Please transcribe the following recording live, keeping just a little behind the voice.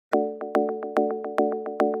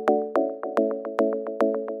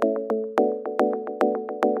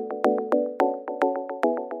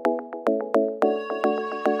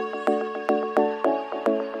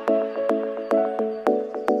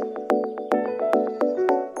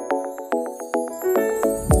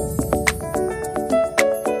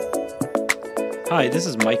Hi, this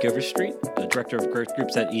is Mike Overstreet, the Director of Growth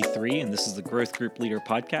Groups at E3, and this is the Growth Group Leader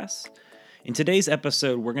Podcast. In today's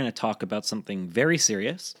episode, we're going to talk about something very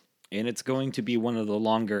serious, and it's going to be one of the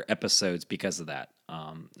longer episodes because of that.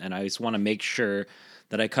 And I just want to make sure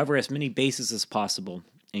that I cover as many bases as possible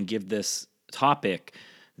and give this topic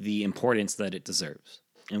the importance that it deserves.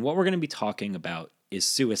 And what we're going to be talking about is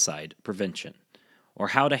suicide prevention, or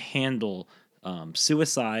how to handle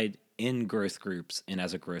suicide in growth groups and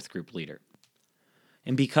as a growth group leader.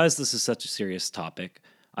 And because this is such a serious topic,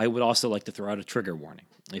 I would also like to throw out a trigger warning.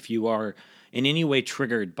 If you are in any way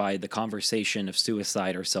triggered by the conversation of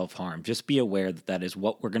suicide or self-harm, just be aware that that is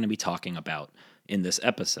what we're going to be talking about in this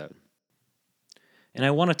episode. And I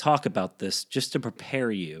want to talk about this just to prepare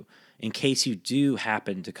you in case you do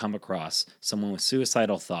happen to come across someone with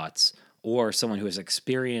suicidal thoughts or someone who has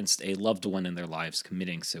experienced a loved one in their lives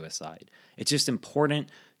committing suicide. It's just important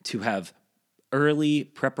to have early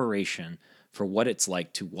preparation for what it's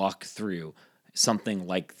like to walk through something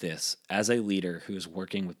like this as a leader who is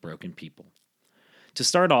working with broken people. To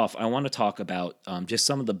start off, I want to talk about just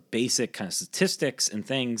some of the basic kind of statistics and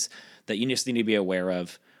things that you just need to be aware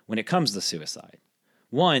of when it comes to suicide.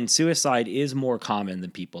 One, suicide is more common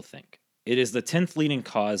than people think. It is the 10th leading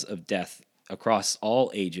cause of death across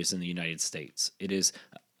all ages in the United States. It is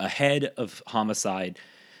ahead of homicide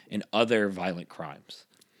and other violent crimes.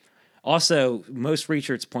 Also, most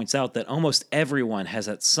research points out that almost everyone has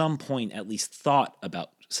at some point at least thought about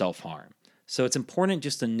self-harm. So it's important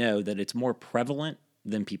just to know that it's more prevalent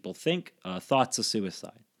than people think, thoughts of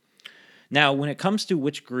suicide. Now, when it comes to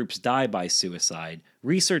which groups die by suicide,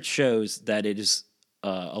 research shows that it is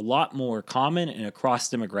a lot more common and across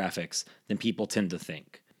demographics than people tend to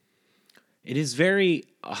think. It is very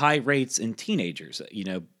high rates in teenagers,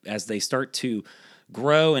 as they start to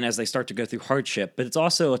grow and as they start to go through hardship, but it's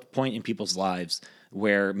also a point in people's lives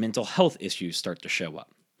where mental health issues start to show up.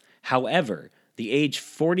 However, the age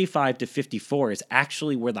 45 to 54 is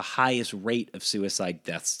actually where the highest rate of suicide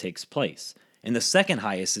deaths takes place. And the second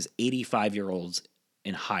highest is 85-year-olds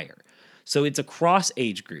and higher. So it's across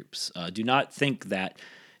age groups. Do not think that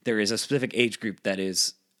there is a specific age group that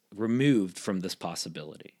is removed from this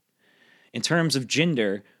possibility. In terms of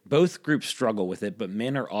gender, both groups struggle with it, but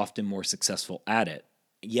men are often more successful at it.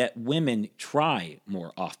 Yet women try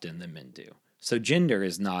more often than men do. So gender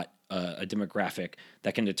is not a demographic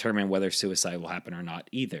that can determine whether suicide will happen or not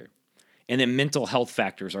either. And then mental health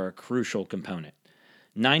factors are a crucial component.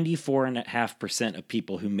 94.5% of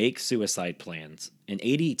people who make suicide plans and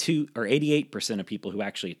 88% of people who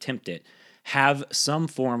actually attempt it have some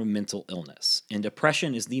form of mental illness, and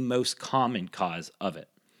depression is the most common cause of it.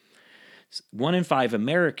 1 in 5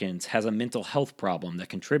 Americans has a mental health problem that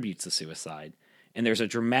contributes to suicide, and there's a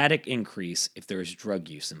dramatic increase if there is drug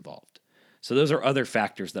use involved. So those are other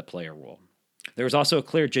factors that play a role. There's also a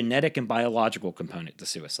clear genetic and biological component to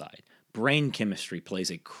suicide. Brain chemistry plays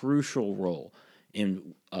a crucial role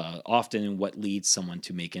in often in what leads someone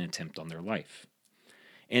to make an attempt on their life.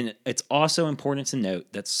 And it's also important to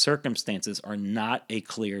note that circumstances are not a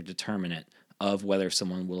clear determinant of whether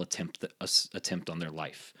someone will attempt on their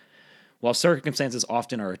life. While circumstances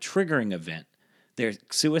often are a triggering event, their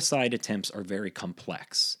suicide attempts are very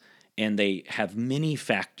complex, and they have many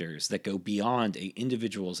factors that go beyond an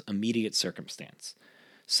individual's immediate circumstance.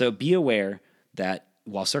 So be aware that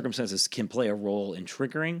while circumstances can play a role in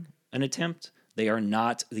triggering an attempt, they are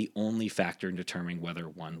not the only factor in determining whether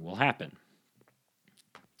one will happen.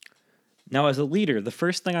 Now, as a leader, the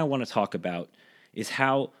first thing I want to talk about is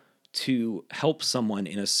how to help someone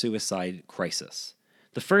in a suicide crisis.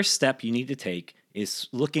 The first step you need to take is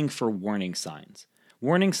looking for warning signs.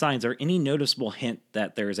 Warning signs are any noticeable hint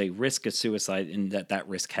that there is a risk of suicide and that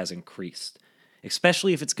risk has increased,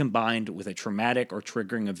 especially if it's combined with a traumatic or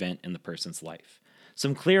triggering event in the person's life.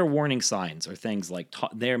 Some clear warning signs are things like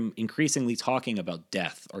they're increasingly talking about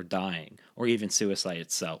death or dying or even suicide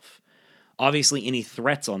itself. Obviously, any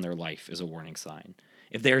threats on their life is a warning sign.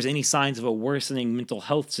 If there's any signs of a worsening mental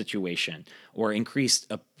health situation or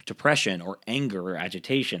increased depression or anger or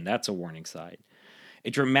agitation, that's a warning sign. A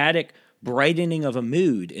dramatic brightening of a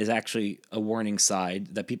mood is actually a warning sign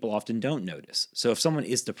that people often don't notice. So if someone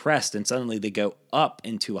is depressed and suddenly they go up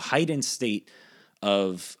into a heightened state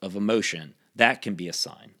of emotion, that can be a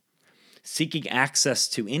sign. Seeking access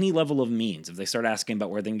to any level of means, if they start asking about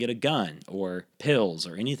where they can get a gun or pills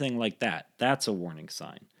or anything like that, that's a warning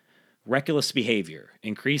sign. Reckless behavior,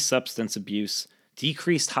 increased substance abuse,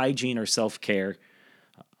 decreased hygiene or self-care,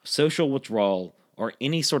 social withdrawal, or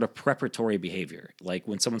any sort of preparatory behavior, like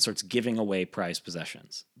when someone starts giving away prized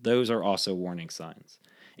possessions. Those are also warning signs.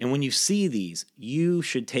 And when you see these, you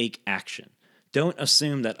should take action. Don't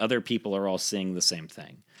assume that other people are all seeing the same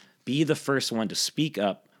thing. Be the first one to speak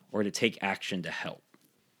up or to take action to help.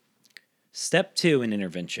 Step 2 in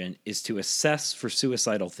intervention is to assess for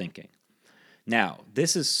suicidal thinking. Now,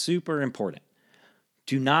 this is super important.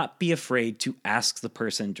 Do not be afraid to ask the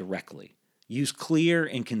person directly. Use clear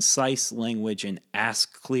and concise language and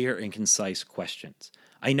ask clear and concise questions.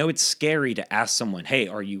 I know it's scary to ask someone, hey,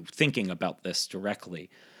 are you thinking about this directly?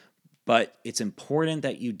 But it's important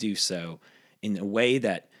that you do so in a way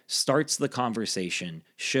that starts the conversation,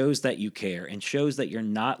 shows that you care, and shows that you're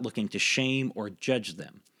not looking to shame or judge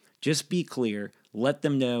them. Just be clear, let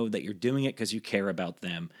them know that you're doing it because you care about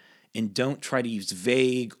them, and don't try to use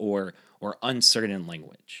vague or uncertain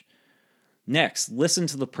language. Next, listen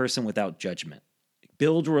to the person without judgment.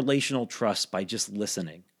 Build relational trust by just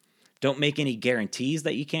listening. Don't make any guarantees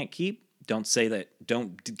that you can't keep. Don't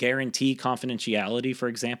guarantee confidentiality, for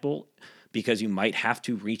example, because you might have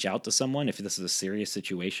to reach out to someone if this is a serious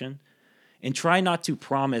situation. And try not to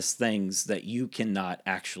promise things that you cannot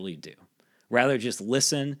actually do. Rather, just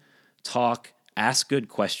listen, talk, ask good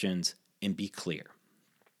questions, and be clear.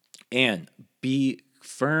 And be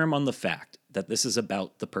firm on the fact that this is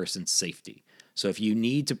about the person's safety. So if you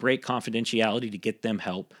need to break confidentiality to get them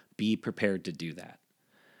help, be prepared to do that.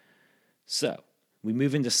 So we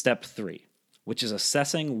move into step 3, which is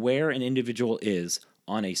assessing where an individual is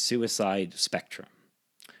on a suicide spectrum.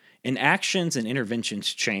 And actions and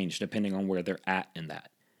interventions change depending on where they're at in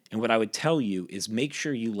that. And what I would tell you is make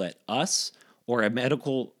sure you let us or a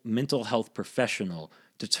mental health professional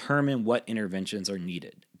determine what interventions are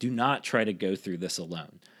needed. Do not try to go through this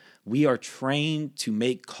alone. We are trained to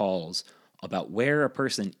make calls about where a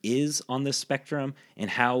person is on this spectrum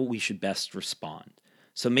and how we should best respond.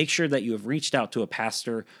 So make sure that you have reached out to a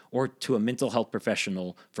pastor or to a mental health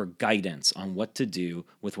professional for guidance on what to do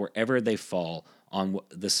with wherever they fall on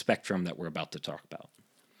the spectrum that we're about to talk about.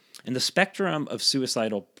 And the spectrum of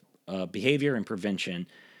suicidal behavior and prevention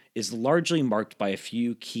is largely marked by a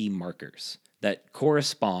few key markers that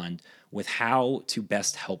correspond with how to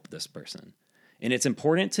best help this person. And it's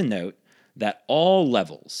important to note that all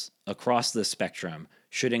levels across the spectrum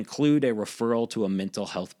should include a referral to a mental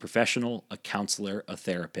health professional, a counselor, a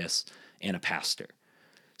therapist, and a pastor.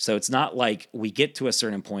 So it's not like we get to a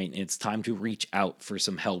certain point and it's time to reach out for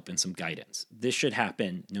some help and some guidance. This should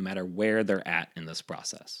happen no matter where they're at in this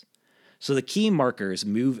process. So the key markers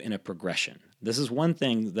move in a progression. This is one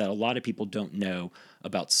thing that a lot of people don't know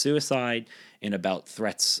about suicide and about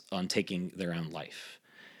threats on taking their own life.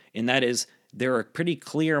 And that is, there are pretty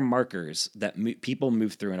clear markers that people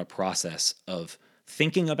move through in a process of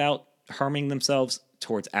thinking about harming themselves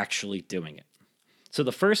towards actually doing it. So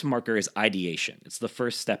the first marker is ideation. It's the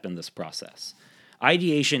first step in this process.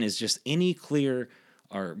 Ideation is just any clear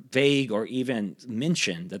or vague or even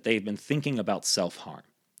mention that they've been thinking about self-harm,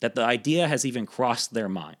 that the idea has even crossed their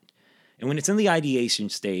mind. And when it's in the ideation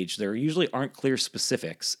stage, there usually aren't clear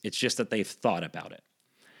specifics. It's just that they've thought about it.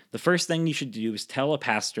 The first thing you should do is tell a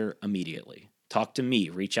pastor immediately. Talk to me,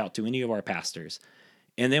 reach out to any of our pastors,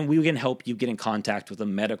 and then we can help you get in contact with a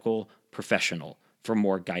medical professional for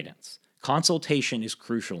more guidance. Consultation is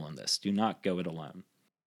crucial in this. Do not go it alone.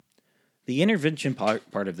 The intervention part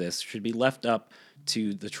of this should be left up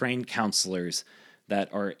to the trained counselors that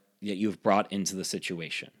you've brought into the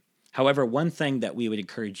situation. However, one thing that we would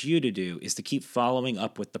encourage you to do is to keep following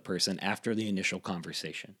up with the person after the initial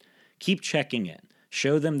conversation. Keep checking in.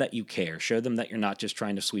 Show them that you care. Show them that you're not just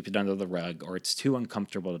trying to sweep it under the rug or it's too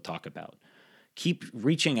uncomfortable to talk about. Keep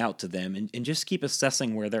reaching out to them and just keep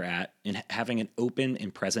assessing where they're at and having an open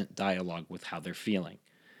and present dialogue with how they're feeling.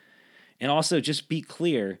 And also just be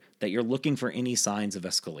clear that you're looking for any signs of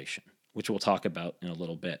escalation, which we'll talk about in a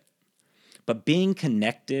little bit. But being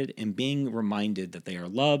connected and being reminded that they are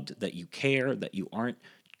loved, that you care, that you aren't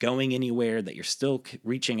going anywhere, that you're still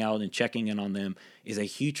reaching out and checking in on them is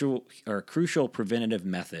a crucial preventative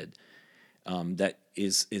method that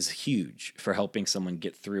is huge for helping someone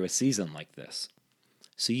get through a season like this.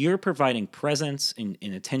 So you're providing presence and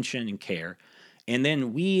attention and care. And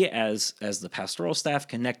then we, as the pastoral staff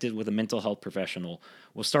connected with a mental health professional,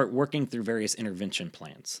 will start working through various intervention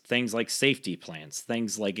plans, things like safety plans,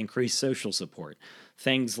 things like increased social support,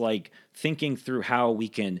 things like thinking through how we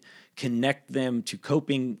can connect them to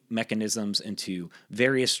coping mechanisms and to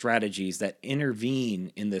various strategies that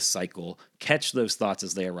intervene in this cycle, catch those thoughts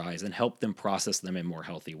as they arise, and help them process them in more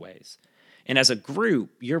healthy ways. And as a group,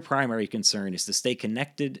 your primary concern is to stay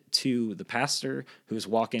connected to the pastor who's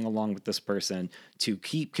walking along with this person, to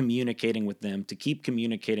keep communicating with them, to keep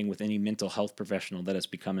communicating with any mental health professional that has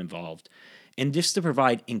become involved, and just to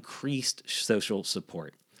provide increased social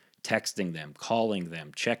support. texting them, calling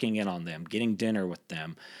them, checking in on them, getting dinner with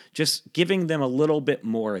them, just giving them a little bit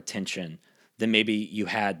more attention than maybe you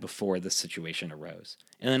had before the situation arose.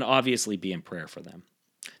 And then obviously be in prayer for them.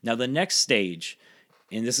 Now, the next stage,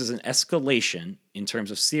 and this is an escalation in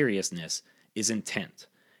terms of seriousness, is intent.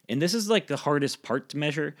 And this is like the hardest part to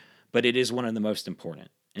measure, but it is one of the most important.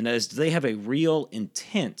 And that is, do they have a real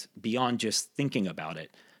intent beyond just thinking about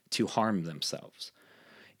it to harm themselves?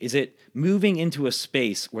 Is it moving into a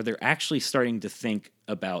space where they're actually starting to think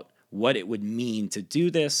about what it would mean to do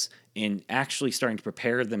this and actually starting to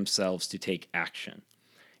prepare themselves to take action?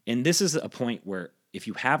 And this is a point where, if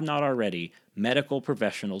you have not already, medical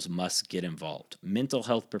professionals must get involved. Mental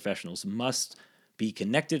health professionals must be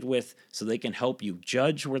connected with so they can help you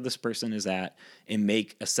judge where this person is at and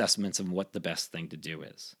make assessments of what the best thing to do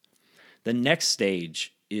is. The next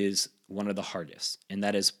stage is one of the hardest, and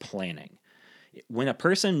that is planning. When a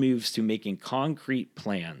person moves to making concrete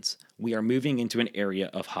plans, we are moving into an area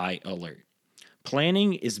of high alert.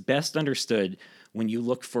 Planning is best understood when you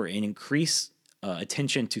look for an increased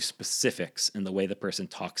attention to specifics in the way the person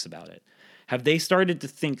talks about it. Have they started to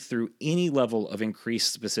think through any level of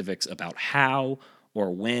increased specifics about how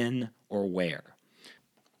or when or where?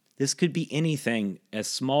 This could be anything as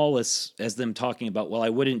small as them talking about, well, I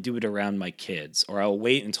wouldn't do it around my kids, or I'll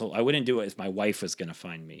wait until I wouldn't do it if my wife was going to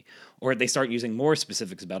find me. Or they start using more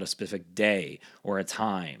specifics about a specific day or a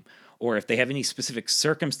time, or if they have any specific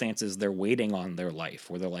circumstances they're waiting on their life,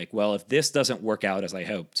 where they're like, well, if this doesn't work out as I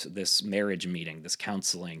hoped, this marriage meeting, this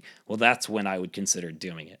counseling, well, that's when I would consider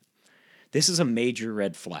doing it. This is a major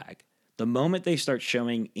red flag. The moment they start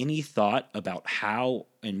showing any thought about how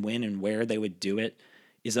and when and where they would do it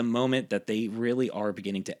is a moment that they really are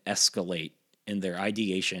beginning to escalate in their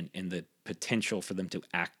ideation and the potential for them to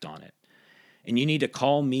act on it. And you need to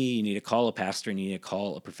call me, you need to call a pastor, and you need to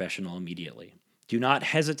call a professional immediately. Do not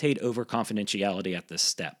hesitate over confidentiality at this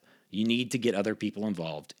step. You need to get other people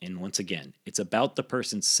involved. And once again, it's about the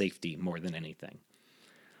person's safety more than anything.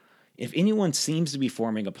 If anyone seems to be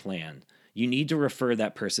forming a plan, you need to refer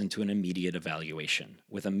that person to an immediate evaluation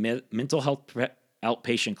with a mental health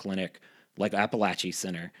outpatient clinic like Appalachia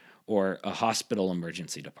Center or a hospital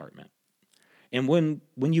emergency department. And when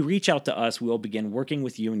you reach out to us, we'll begin working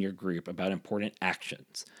with you and your group about important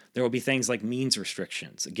actions. There will be things like means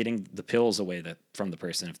restrictions, getting the pills away from the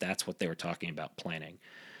person if that's what they were talking about planning,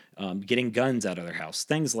 getting guns out of their house,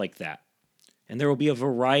 things like that. And there will be a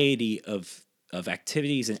variety of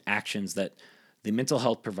activities and actions that the mental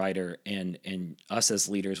health provider and us as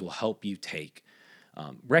leaders will help you take,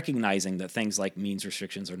 recognizing that things like means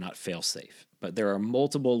restrictions are not fail-safe, but there are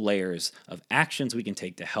multiple layers of actions we can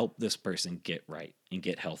take to help this person get right and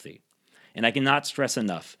get healthy. And I cannot stress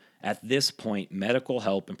enough, at this point, medical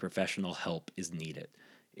help and professional help is needed.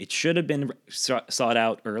 It should have been sought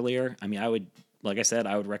out earlier. I mean, like I said,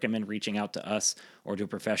 I would recommend reaching out to us or to a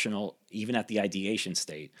professional, even at the ideation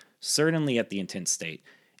state, certainly at the intent state,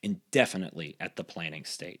 and definitely at the planning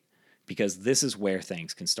state, because this is where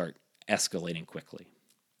things can start escalating quickly.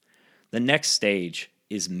 The next stage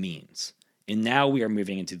is means, and now we are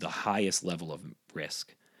moving into the highest level of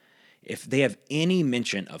risk. If they have any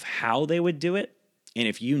mention of how they would do it, and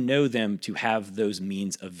if you know them to have those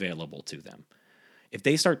means available to them, if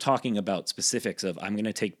they start talking about specifics of, I'm going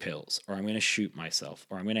to take pills, or I'm going to shoot myself,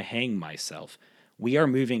 or I'm going to hang myself, we are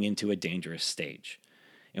moving into a dangerous stage.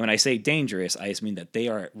 And when I say dangerous, I just mean that they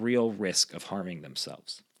are at real risk of harming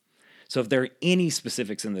themselves. So if there are any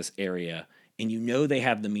specifics in this area, and you know they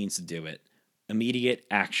have the means to do it, immediate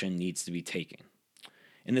action needs to be taken.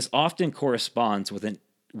 And this often corresponds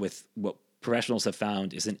with what professionals have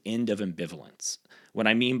found is an end of ambivalence. What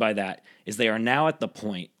I mean by that is they are now at the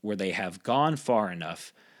point where they have gone far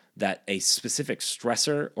enough that a specific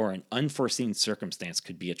stressor or an unforeseen circumstance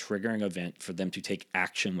could be a triggering event for them to take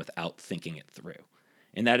action without thinking it through.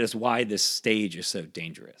 And that is why this stage is so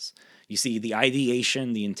dangerous. You see, the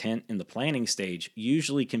ideation, the intent, and the planning stage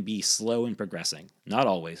usually can be slow in progressing. Not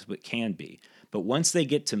always, but can be. But once they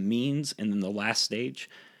get to means and then the last stage,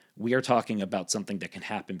 we are talking about something that can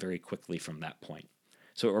happen very quickly from that point.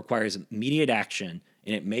 So it requires immediate action,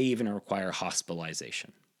 and it may even require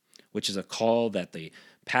hospitalization, which is a call that the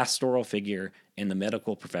pastoral figure and the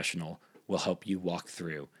medical professional will help you walk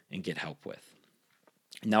through and get help with.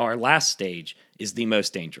 Now, our last stage is the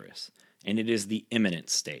most dangerous, and it is the imminent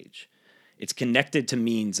stage. It's connected to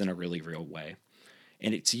means in a really real way,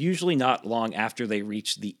 and it's usually not long after they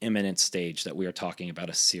reach the imminent stage that we are talking about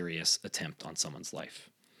a serious attempt on someone's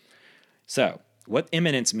life. So, what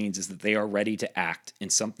imminence means is that they are ready to act,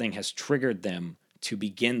 and something has triggered them to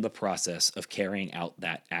begin the process of carrying out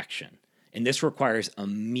that action. And this requires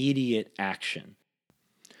immediate action.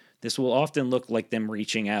 This will often look like them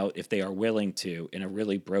reaching out if they are willing to in a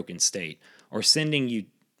really broken state, or sending you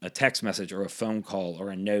a text message or a phone call or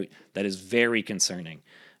a note that is very concerning.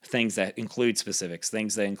 Things that include specifics,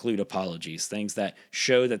 things that include apologies, things that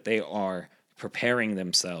show that they are preparing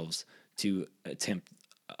themselves to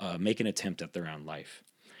make an attempt at their own life.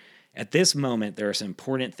 At this moment, there are some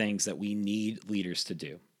important things that we need leaders to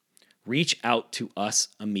do. Reach out to us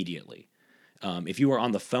immediately. If you are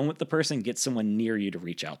on the phone with the person, get someone near you to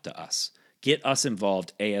reach out to us. Get us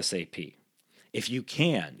involved ASAP. If you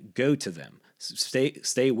can, go to them.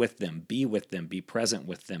 Stay with them, be present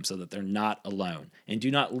with them so that they're not alone. And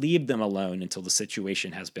do not leave them alone until the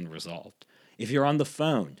situation has been resolved. If you're on the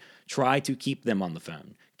phone, try to keep them on the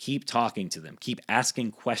phone. Keep talking to them. Keep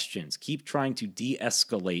asking questions. Keep trying to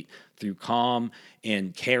de-escalate through calm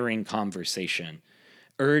and caring conversation.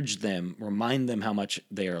 Urge them, remind them how much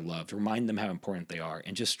they are loved, remind them how important they are,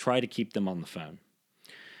 and just try to keep them on the phone.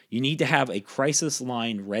 You need to have a crisis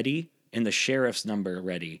line ready and the sheriff's number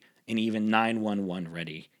ready and even 911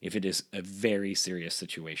 ready if it is a very serious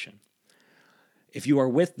situation. If you are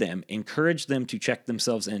with them, encourage them to check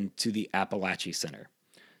themselves into the Appalachia Center.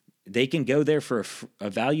 They can go there for an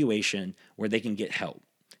evaluation where they can get help.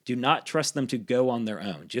 Do not trust them to go on their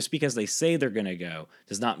own. Just because they say they're going to go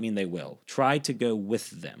does not mean they will. Try to go with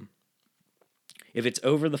them. If it's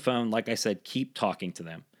over the phone, like I said, keep talking to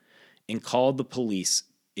them and call the police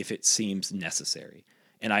if it seems necessary.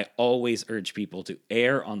 And I always urge people to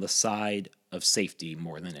err on the side of safety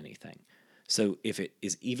more than anything. So if it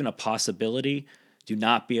is even a possibility, do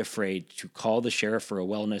not be afraid to call the sheriff for a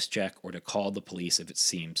wellness check or to call the police if it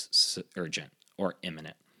seems urgent or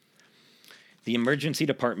imminent. The emergency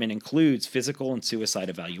department includes physical and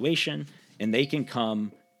suicide evaluation, and they can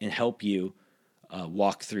come and help you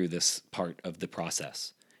walk through this part of the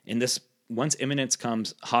process. Once imminence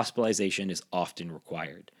comes, hospitalization is often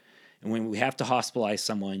required. And when we have to hospitalize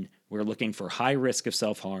someone, we're looking for high risk of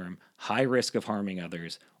self-harm, high risk of harming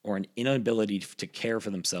others, or an inability to care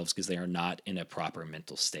for themselves because they are not in a proper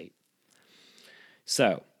mental state.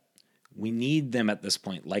 So we need them at this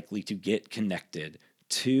point likely to get connected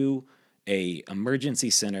to a emergency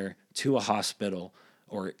center, to a hospital,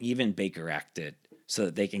 or even Baker Acted so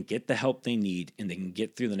that they can get the help they need and they can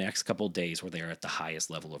get through the next couple of days where they are at the highest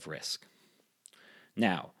level of risk.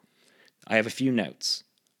 Now, I have a few notes.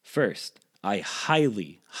 First, I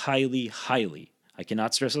highly, I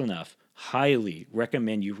cannot stress enough, highly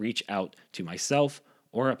recommend you reach out to myself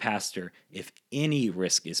or a pastor if any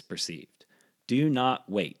risk is perceived. Do not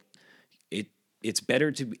wait. It's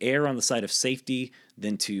better to err on the side of safety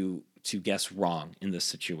than to guess wrong in this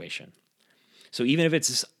situation. So even if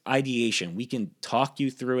it's ideation, we can talk you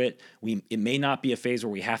through it. It may not be a phase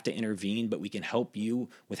where we have to intervene, but we can help you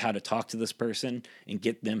with how to talk to this person and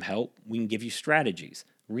get them help. We can give you strategies.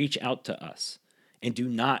 Reach out to us and do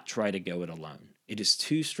not try to go it alone. It is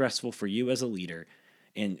too stressful for you as a leader,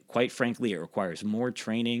 and quite frankly, it requires more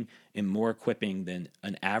training and more equipping than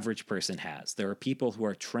an average person has. There are people who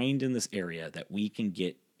are trained in this area that we can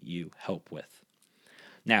get you help with.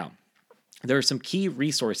 Now, there are some key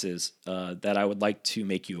resources that I would like to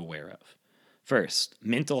make you aware of. First,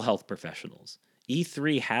 mental health professionals.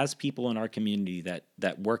 E3 has people in our community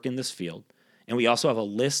that work in this field, and we also have a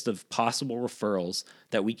list of possible referrals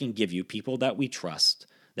that we can give you, people that we trust,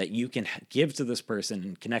 that you can give to this person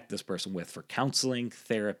and connect this person with for counseling,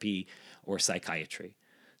 therapy, or psychiatry.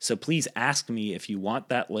 So please ask me if you want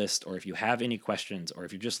that list or if you have any questions or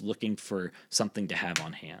if you're just looking for something to have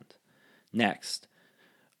on hand. Next,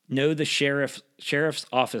 know the sheriff's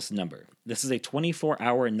office number. This is a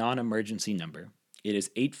 24-hour non-emergency number. It is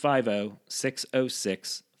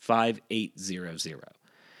 850-606-5800.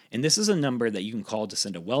 And this is a number that you can call to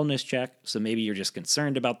send a wellness check. So maybe you're just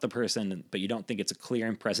concerned about the person, but you don't think it's a clear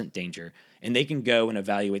and present danger. And they can go and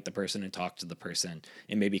evaluate the person and talk to the person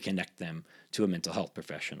and maybe connect them to a mental health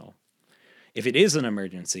professional. If it is an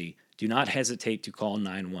emergency, do not hesitate to call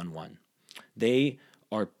 911. They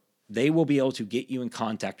will be able to get you in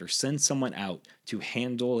contact or send someone out to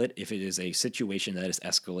handle it if it is a situation that is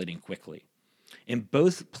escalating quickly. In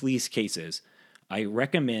both police cases, I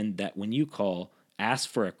recommend that when you call, ask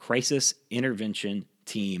for a crisis intervention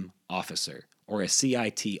team officer or a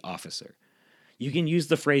CIT officer. You can use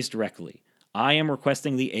the phrase directly. I am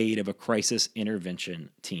requesting the aid of a crisis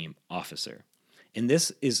intervention team officer. And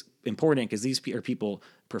this is important because these are people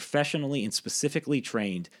professionally and specifically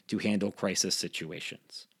trained to handle crisis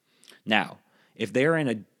situations. Now, if they're in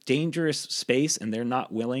a dangerous space and they're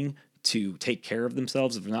not willing to take care of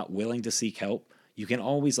themselves, if they're not willing to seek help, you can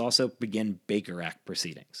always also begin Baker Act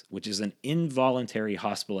proceedings, which is an involuntary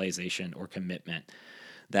hospitalization or commitment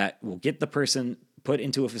that will get the person put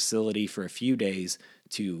into a facility for a few days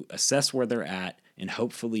to assess where they're at and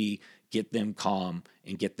hopefully get them calm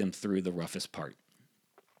and get them through the roughest part.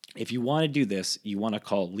 If you want to do this, you want to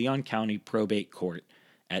call Leon County Probate Court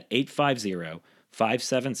at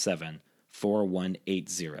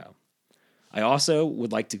 850-577-4180. I also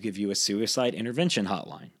would like to give you a suicide intervention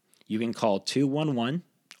hotline. You can call 211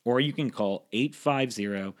 or you can call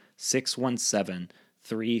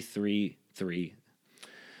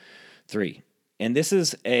 850-617-3333. And this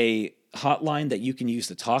is a hotline that you can use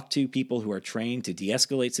to talk to people who are trained to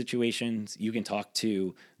de-escalate situations. You can talk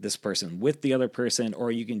to this person with the other person,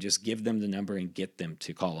 or you can just give them the number and get them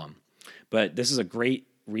to call them. But this is a great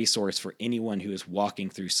resource for anyone who is walking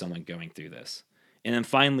through someone going through this. And then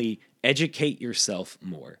finally, educate yourself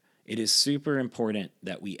more. It is super important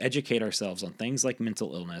that we educate ourselves on things like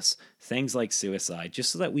mental illness, things like suicide,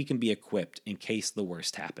 just so that we can be equipped in case the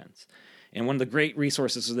worst happens. And one of the great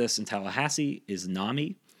resources for this in Tallahassee is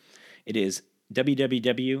NAMI. It is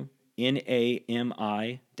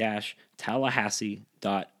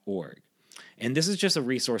www.nami-tallahassee.org. And this is just a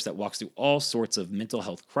resource that walks through all sorts of mental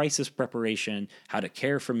health crisis preparation, how to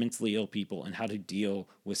care for mentally ill people, and how to deal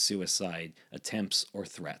with suicide attempts or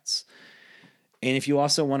threats. And if you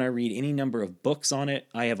also want to read any number of books on it,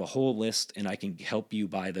 I have a whole list and I can help you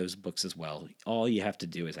buy those books as well. All you have to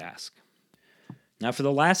do is ask. Now, for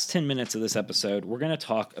the last 10 minutes of this episode, we're going to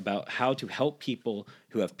talk about how to help people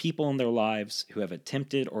who have people in their lives who have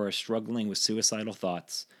attempted or are struggling with suicidal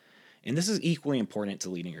thoughts. And this is equally important to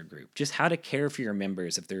leading your group. Just how to care for your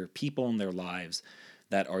members if there are people in their lives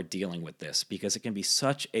that are dealing with this, because it can be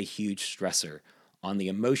such a huge stressor on the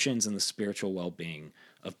emotions and the spiritual well-being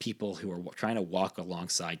of people who are trying to walk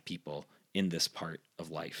alongside people in this part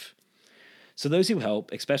of life. So those who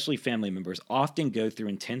help, especially family members, often go through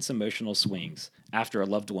intense emotional swings after a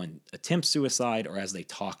loved one attempts suicide or as they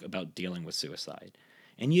talk about dealing with suicide.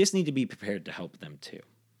 And you just need to be prepared to help them too.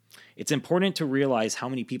 It's important to realize how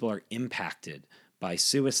many people are impacted by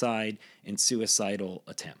suicide and suicidal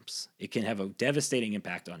attempts. It can have a devastating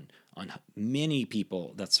impact on many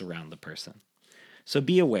people that surround the person. So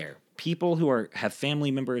be aware. People who have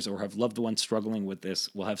family members or have loved ones struggling with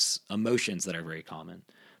this will have emotions that are very common.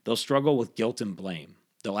 They'll struggle with guilt and blame.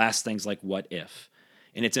 They'll ask things like, what if?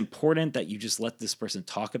 And it's important that you just let this person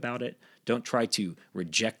talk about it. Don't try to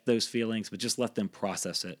reject those feelings, but just let them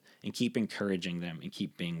process it and keep encouraging them and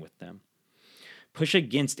keep being with them. Push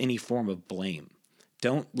against any form of blame.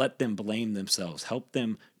 Don't let them blame themselves. Help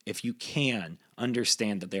them, if you can,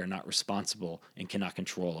 understand that they are not responsible and cannot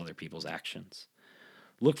control other people's actions.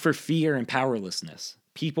 Look for fear and powerlessness.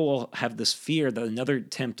 People will have this fear that another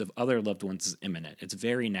attempt of other loved ones is imminent. It's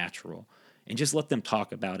very natural. And just let them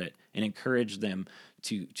talk about it and encourage them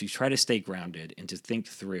to try to stay grounded and to think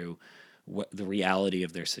through what the reality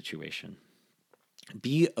of their situation.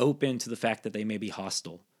 Be open to the fact that they may be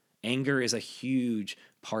hostile. Anger is a huge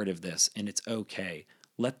part of this, and it's okay.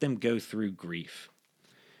 Let them go through grief.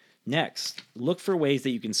 Next, look for ways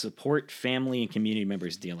that you can support family and community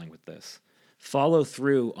members dealing with this. Follow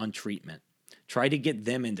through on treatment. Try to get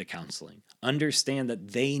them into counseling. Understand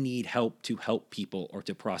that they need help to help people or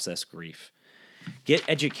to process grief. Get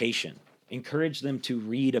education. Encourage them to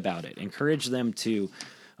read about it. Encourage them to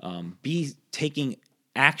be taking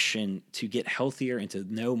action to get healthier and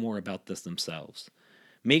to know more about this themselves.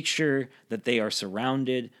 Make sure that they are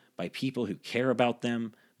surrounded by people who care about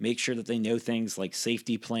them. Make sure that they know things like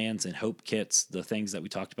safety plans and hope kits, the things that we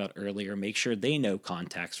talked about earlier. Make sure they know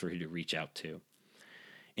contacts for who to reach out to.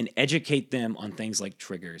 And educate them on things like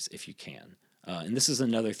triggers if you can. And this is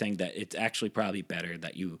another thing that it's actually probably better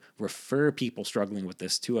that you refer people struggling with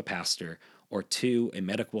this to a pastor or to a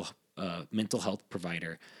mental health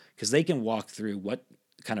provider, because they can walk through what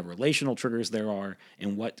kind of relational triggers there are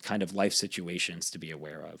and what kind of life situations to be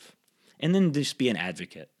aware of. And then just be an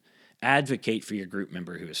advocate. Advocate for your group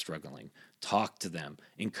member who is struggling. Talk to them.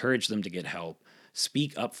 Encourage them to get help.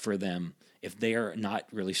 Speak up for them if they are not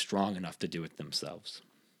really strong enough to do it themselves.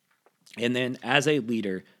 And then as a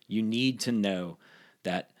leader, you need to know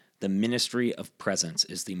that the ministry of presence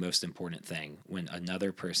is the most important thing when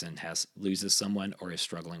another person loses someone or is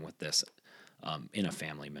struggling with this in a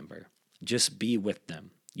family member. Just be with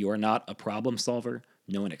them. You are not a problem solver.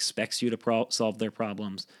 No one expects you to solve their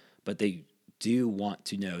problems, but they do want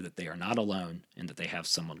to know that they are not alone and that they have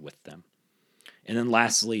someone with them. And then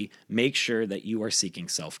lastly, make sure that you are seeking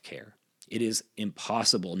self-care. It is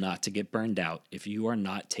impossible not to get burned out if you are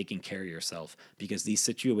not taking care of yourself, because these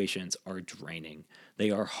situations are draining.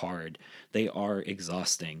 They are hard. They are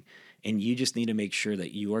exhausting. And you just need to make sure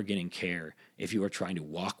that you are getting care if you are trying to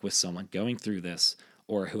walk with someone going through this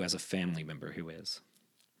or who has a family member who is.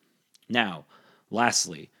 Now,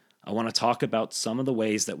 Lastly, I want to talk about some of the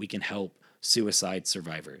ways that we can help suicide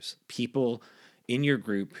survivors, people in your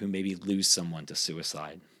group who maybe lose someone to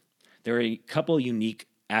suicide. There are a couple unique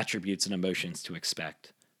attributes and emotions to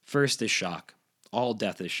expect. First is shock. All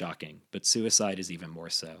death is shocking, but suicide is even more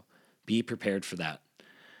so. Be prepared for that.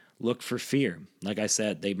 Look for fear. Like I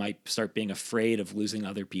said, they might start being afraid of losing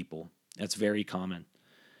other people. That's very common.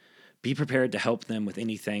 Be prepared to help them with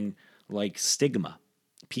anything like stigma.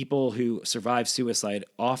 People who survive suicide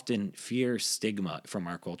often fear stigma from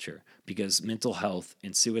our culture because mental health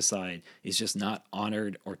and suicide is just not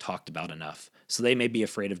honored or talked about enough. So they may be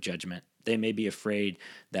afraid of judgment. They may be afraid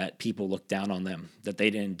that people look down on them, that they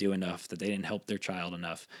didn't do enough, that they didn't help their child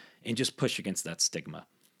enough, and just push against that stigma.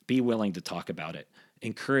 Be willing to talk about it.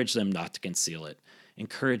 Encourage them not to conceal it.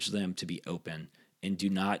 Encourage them to be open and do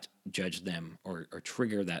not judge them or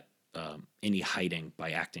trigger that any hiding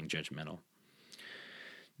by acting judgmental.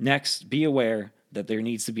 Next, be aware that there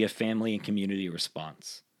needs to be a family and community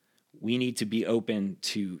response. We need to be open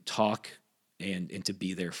to talk and to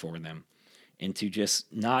be there for them and to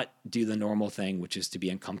just not do the normal thing, which is to be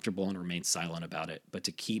uncomfortable and remain silent about it, but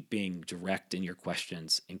to keep being direct in your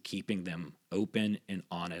questions and keeping them open and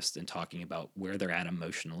honest and talking about where they're at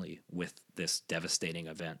emotionally with this devastating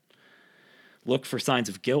event. Look for signs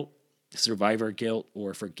of guilt, survivor guilt,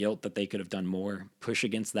 or for guilt that they could have done more. Push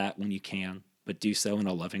against that when you can, but do so in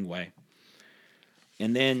a loving way.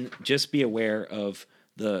 And then just be aware of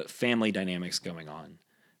the family dynamics going on.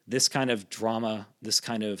 This kind of drama, this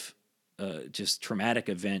kind of just traumatic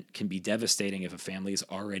event can be devastating if a family is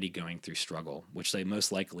already going through struggle, which they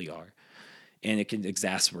most likely are, and it can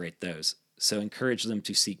exacerbate those. So encourage them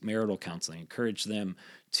to seek marital counseling, encourage them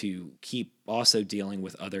to keep also dealing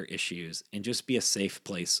with other issues, and just be a safe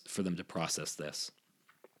place for them to process this.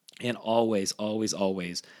 And always, always,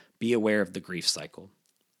 always be aware of the grief cycle.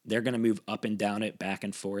 They're going to move up and down it, back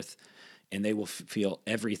and forth, and they will feel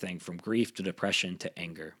everything from grief to depression to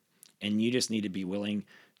anger. And you just need to be willing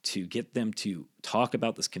to get them to talk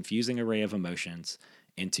about this confusing array of emotions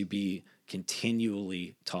and to be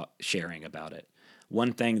continually sharing about it.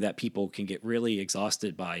 One thing that people can get really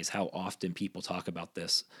exhausted by is how often people talk about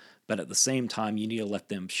this. But at the same time, you need to let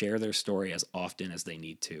them share their story as often as they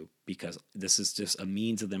need to, because this is just a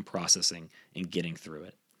means of them processing and getting through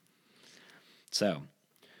it. So,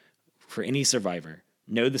 for any survivor,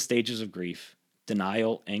 know the stages of grief: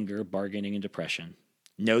 denial, anger, bargaining, and depression.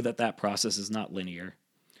 Know that that process is not linear.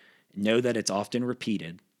 Know that it's often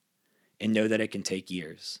repeated, and know that it can take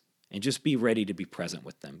years. And just be ready to be present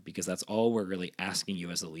with them, because that's all we're really asking you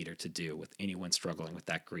as a leader to do with anyone struggling with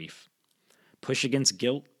that grief. Push against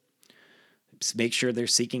guilt. Make sure they're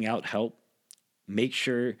seeking out help. Make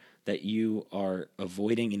sure that you are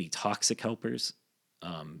avoiding any toxic helpers,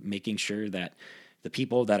 making sure that the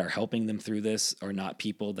people that are helping them through this are not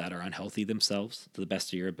people that are unhealthy themselves to the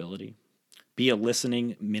best of your ability. Be a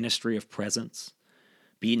listening ministry of presence.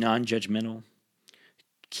 Be non-judgmental.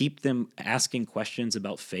 Keep them asking questions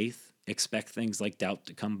about faith. Expect things like doubt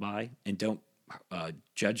to come by, and don't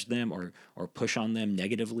judge them or push on them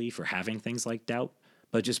negatively for having things like doubt,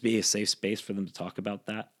 but just be a safe space for them to talk about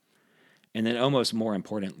that. And then almost more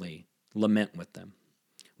importantly, lament with them.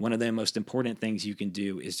 One of the most important things you can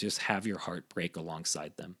do is just have your heart break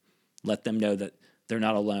alongside them. Let them know that they're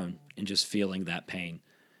not alone in just feeling that pain,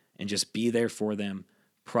 and just be there for them,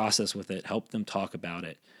 process with it, help them talk about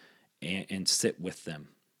it, and sit with them.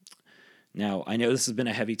 Now, I know this has been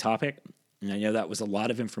a heavy topic, and I know that was a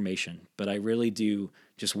lot of information, but I really do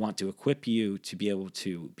just want to equip you to be able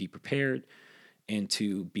to be prepared and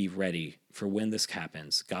to be ready for when this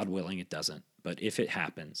happens. God willing, it doesn't, but if it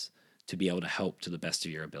happens, to be able to help to the best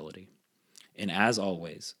of your ability. And as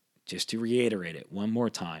always, just to reiterate it one more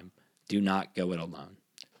time, do not go it alone.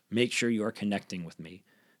 Make sure you are connecting with me.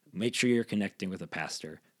 Make sure you're connecting with a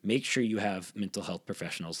pastor. Make sure you have mental health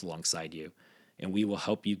professionals alongside you, and we will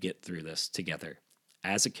help you get through this together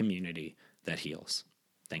as a community that heals.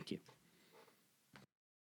 Thank you.